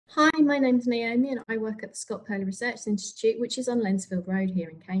my name's Naomi and I work at the Scott Purley Research Institute, which is on Lensfield Road here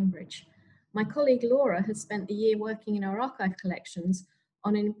in Cambridge. My colleague Laura has spent the year working in our archive collections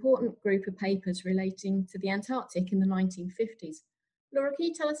on an important group of papers relating to the Antarctic in the 1950s. Laura, can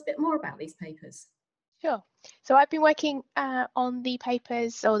you tell us a bit more about these papers? Sure. So I've been working on the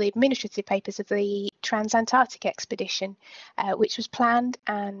papers, or the administrative papers, of the Trans-Antarctic Expedition, which was planned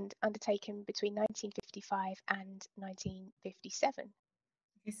and undertaken between 1955 and 1957.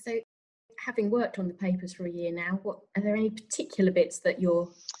 Okay, so having worked on the papers for a year now, are there any particular bits that you're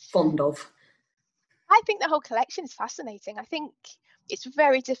fond of? I think the whole collection is fascinating. I think it's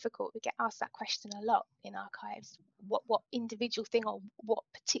very difficult. We get asked that question a lot in archives. What individual thing or what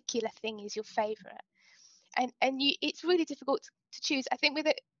particular thing is your favourite? And it's really difficult to choose. I think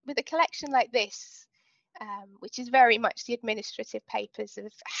with a collection like this, which is very much the administrative papers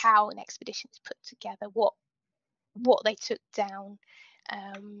of how an expedition is put together, what they took down,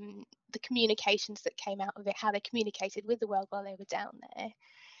 the communications that came out of it, how they communicated with the world while they were down there.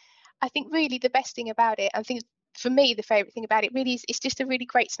 I think really the best thing about it, I think for me the favourite thing about it really is it's just a really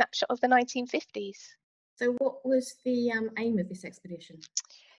great snapshot of the 1950s. So what was the aim of this expedition?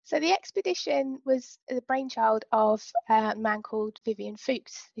 So the expedition was the brainchild of a man called Vivian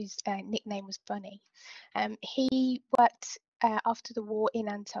Fuchs, whose nickname was Bunny. He worked after the war in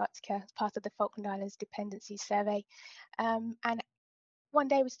Antarctica as part of the Falkland Islands Dependency Survey, and one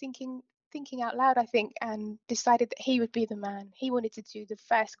day was thinking out loud, I think, and decided that he would be the man. He wanted to do the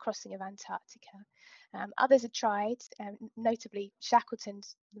first crossing of Antarctica. Others had tried, notably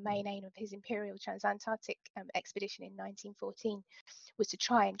Shackleton's, the main aim of his Imperial Trans-Antarctic Expedition in 1914 was to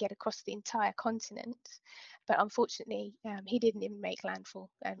try and get across the entire continent. But unfortunately, he didn't even make landfall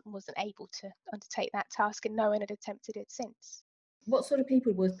and wasn't able to undertake that task, and no one had attempted it since. What sort of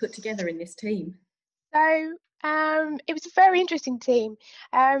people was put together in this team? So it was a very interesting team.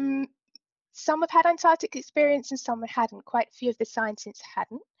 Some have had Antarctic experience and some hadn't. Quite a few of the scientists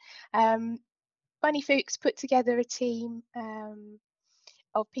hadn't. Bunny Fuchs put together a team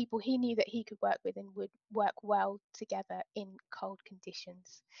of people he knew that he could work with and would work well together in cold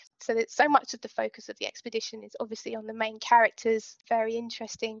conditions. So that so much of the focus of the expedition is obviously on the main characters, very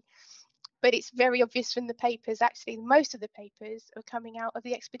interesting, but it's very obvious from the papers. Actually, most of the papers are coming out of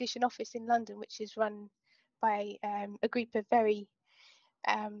the expedition office in London, which is run by a group of very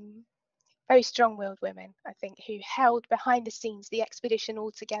strong-willed women, I think, who held behind the scenes the expedition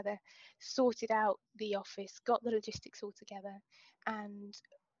all together, sorted out the office, got the logistics all together, and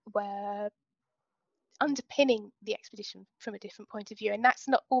were underpinning the expedition from a different point of view. And that's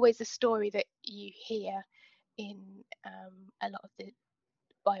not always the story that you hear in a lot of the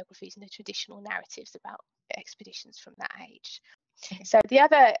biographies and the traditional narratives about expeditions from that age. So the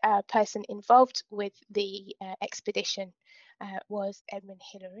other person involved with the expedition was Edmund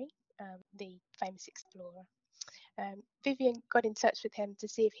Hillary, the famous explorer. Vivian got in touch with him to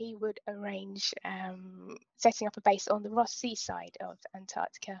see if he would arrange setting up a base on the Ross Sea side of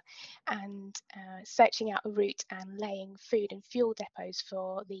Antarctica and searching out a route and laying food and fuel depots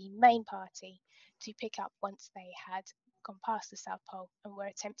for the main party to pick up once they had gone past the South Pole and were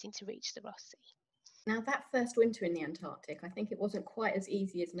attempting to reach the Ross Sea. Now, that first winter in the Antarctic, I think it wasn't quite as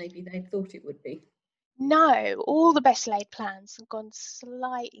easy as maybe they thought it would be. No, all the best laid plans have gone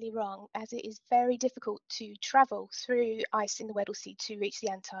slightly wrong, as it is very difficult to travel through ice in the Weddell Sea to reach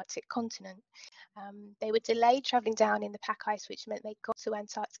the Antarctic continent. They were delayed travelling down in the pack ice, which meant they got to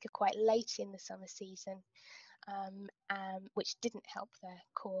Antarctica quite late in the summer season, which didn't help their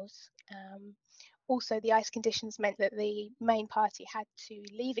cause. Also, the ice conditions meant that the main party had to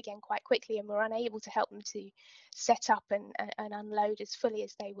leave again quite quickly and were unable to help them to set up and unload as fully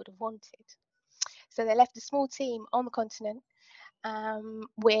as they would have wanted. So they left a small team on the continent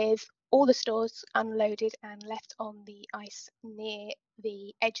with all the stores unloaded and left on the ice near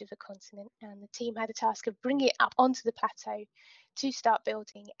the edge of the continent. And the team had a task of bringing it up onto the plateau to start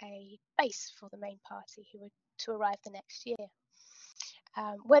building a base for the main party who were to arrive the next year.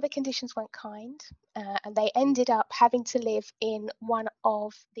 Weather conditions weren't kind, and they ended up having to live in one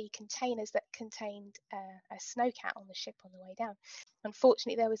of the containers that contained a snowcat on the ship on the way down.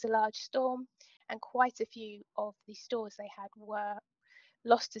 Unfortunately, there was a large storm, and quite a few of the stores they had were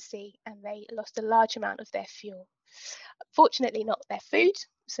lost to sea, and they lost a large amount of their fuel. Fortunately, not their food,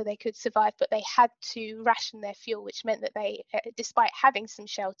 so they could survive, but they had to ration their fuel, which meant that they, despite having some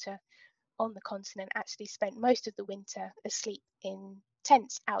shelter on the continent, actually spent most of the winter asleep in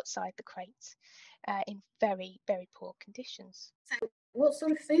tents outside the crates in very, very poor conditions. So what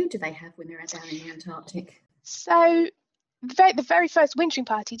sort of food do they have when they're down in the Antarctic? So the very first wintering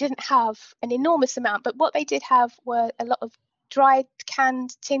party didn't have an enormous amount, but what they did have were a lot of dried,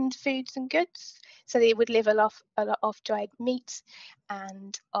 canned, tinned foods and goods. So they would live a lot off dried meat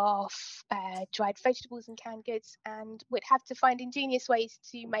and off dried vegetables and canned goods, and would have to find ingenious ways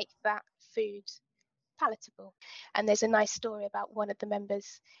to make that food palatable. And there's a nice story about one of the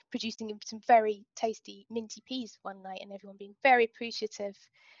members producing some very tasty minty peas one night, and everyone being very appreciative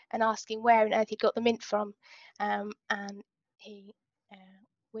and asking where on earth he got the mint from. And he,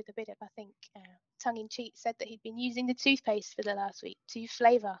 with a bit of, I think, tongue-in-cheek, said that he'd been using the toothpaste for the last week to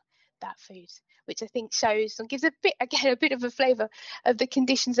flavour that food, which I think shows and gives a bit of a flavour of the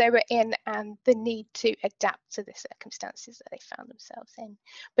conditions they were in and the need to adapt to the circumstances that they found themselves in.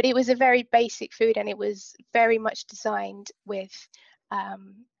 But it was a very basic food, and it was very much designed with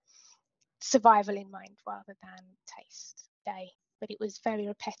survival in mind rather than taste. But it was very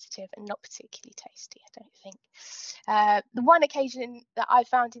repetitive and not particularly tasty, I don't think. The one occasion that I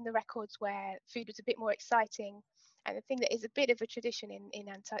found in the records where food was a bit more exciting, and the thing that is a bit of a tradition in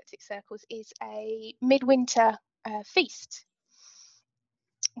Antarctic circles, is a midwinter feast,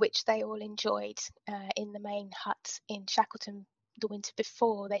 which they all enjoyed in the main hut in Shackleton the winter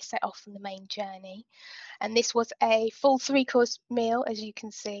before they set off on the main journey. And this was a full 3-course meal, as you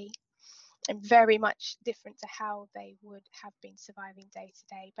can see, and very much different to how they would have been surviving day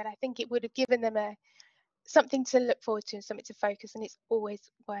to day. But I think it would have given them something to look forward to and something to focus. And it's always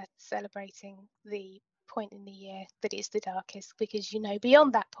worth celebrating the point in the year that is the darkest, because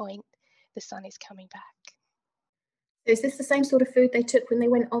beyond that point the sun is coming back. Is this the same sort of food they took when they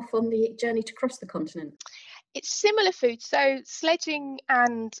went off on the journey to cross the continent? It's similar food. So sledging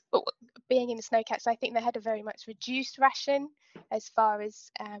and being in the snowcats, I think they had a very much reduced ration. As far as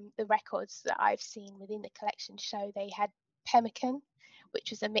the records that I've seen within the collection show, they had pemmican, which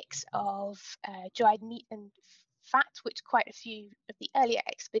was a mix of dried meat and fat, which quite a few of the earlier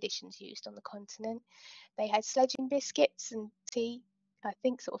expeditions used on the continent. They had sledging biscuits and tea, I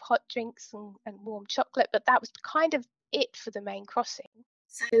think sort of hot drinks and warm chocolate, but that was kind of it for the main crossing.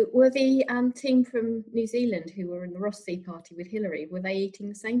 So were the team from New Zealand who were in the Ross Sea party with Hillary, were they eating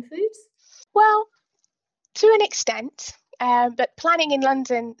the same foods? Well, to an extent, but Planning in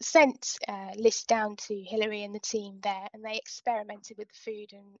London sent lists down to Hillary and the team there, and they experimented with the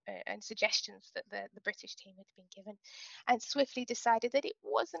food and suggestions that the British team had been given, and swiftly decided that it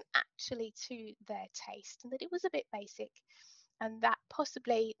wasn't actually to their taste and that it was a bit basic, and that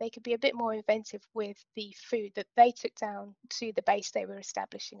possibly they could be a bit more inventive with the food that they took down to the base they were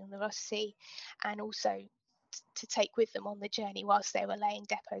establishing on the Ross Sea, and also to take with them on the journey whilst they were laying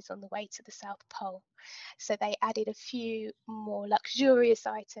depots on the way to the South Pole. So they added a few more luxurious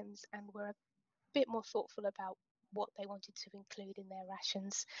items and were a bit more thoughtful about what they wanted to include in their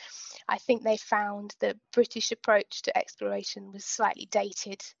rations. I think they found the British approach to exploration was slightly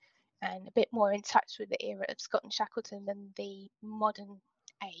dated and a bit more in touch with the era of Scott and Shackleton than the modern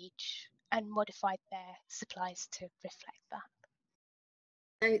age, and modified their supplies to reflect that.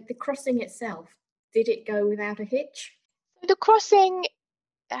 So the crossing itself, did it go without a hitch? The crossing,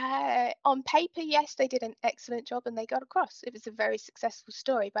 on paper, yes, they did an excellent job and they got across. It was a very successful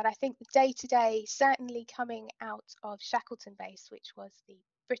story, but I think the day-to-day, certainly coming out of Shackleton Base, which was the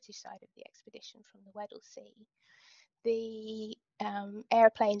British side of the expedition from the Weddell Sea, the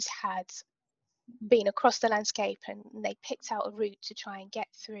airplanes had been across the landscape and they picked out a route to try and get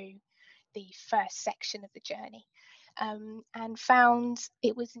through the first section of the journey, and found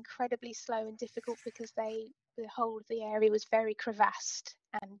it was incredibly slow and difficult because the whole of the area was very crevassed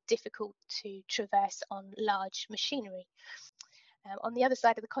and difficult to traverse on large machinery. On the other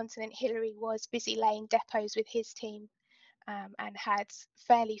side of the continent, Hillary was busy laying depots with his team, and had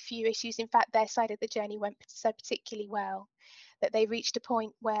fairly few issues. In fact, their side of the journey went so particularly well that they reached a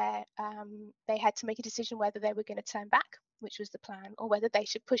point where they had to make a decision whether they were going to turn back, which was the plan, or whether they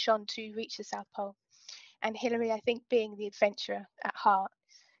should push on to reach the South Pole. And Hillary, I think, being the adventurer at heart,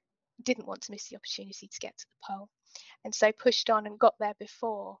 didn't want to miss the opportunity to get to the pole, and so pushed on and got there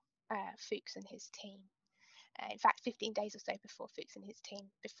before Fuchs and his team. In fact, 15 days or so before Fuchs and his team,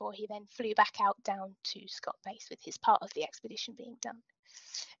 before he then flew back out down to Scott Base with his part of the expedition being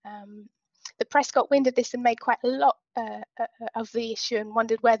done. The press got wind of this and made quite a lot of the issue, and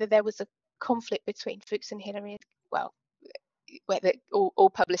wondered whether there was a conflict between Fuchs and Hillary. Well, whether all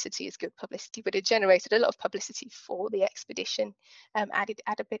publicity is good publicity, but it generated a lot of publicity for the expedition, added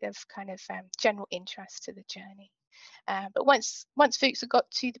a bit of kind of general interest to the journey. But once Fuchs had got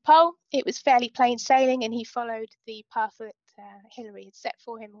to the pole, it was fairly plain sailing, and he followed the path that Hillary had set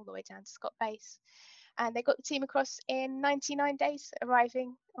for him all the way down to Scott Base. And they got the team across in 99 days,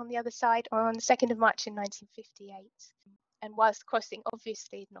 arriving on the other side on the 2nd of March in 1958. And whilst the crossing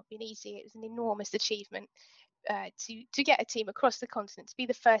obviously had not been easy, it was an enormous achievement, to get a team across the continent, to be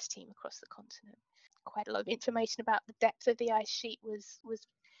the first team across the continent. Quite a lot of information about the depth of the ice sheet was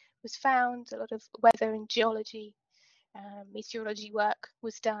found. A lot of weather and geology, meteorology work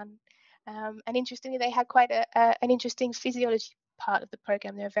was done. And interestingly, they had quite an interesting physiology part of the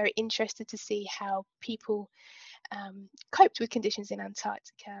program. They were very interested to see how people coped with conditions in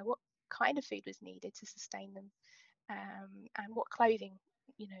Antarctica, what kind of food was needed to sustain them, and what clothing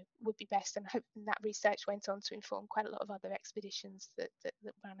would be best. And that research went on to inform quite a lot of other expeditions that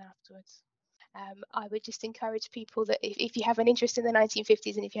ran afterwards. I would just encourage people that if you have an interest in the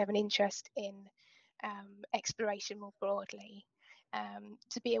 1950s, and if you have an interest in exploration more broadly,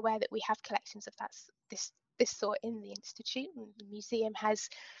 to be aware that we have collections of this sort in the Institute. The museum has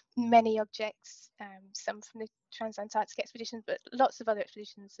many objects, some from the Trans-Antarctic Expedition, but lots of other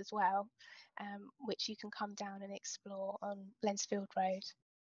expeditions as well, which you can come down and explore on Lensfield Road.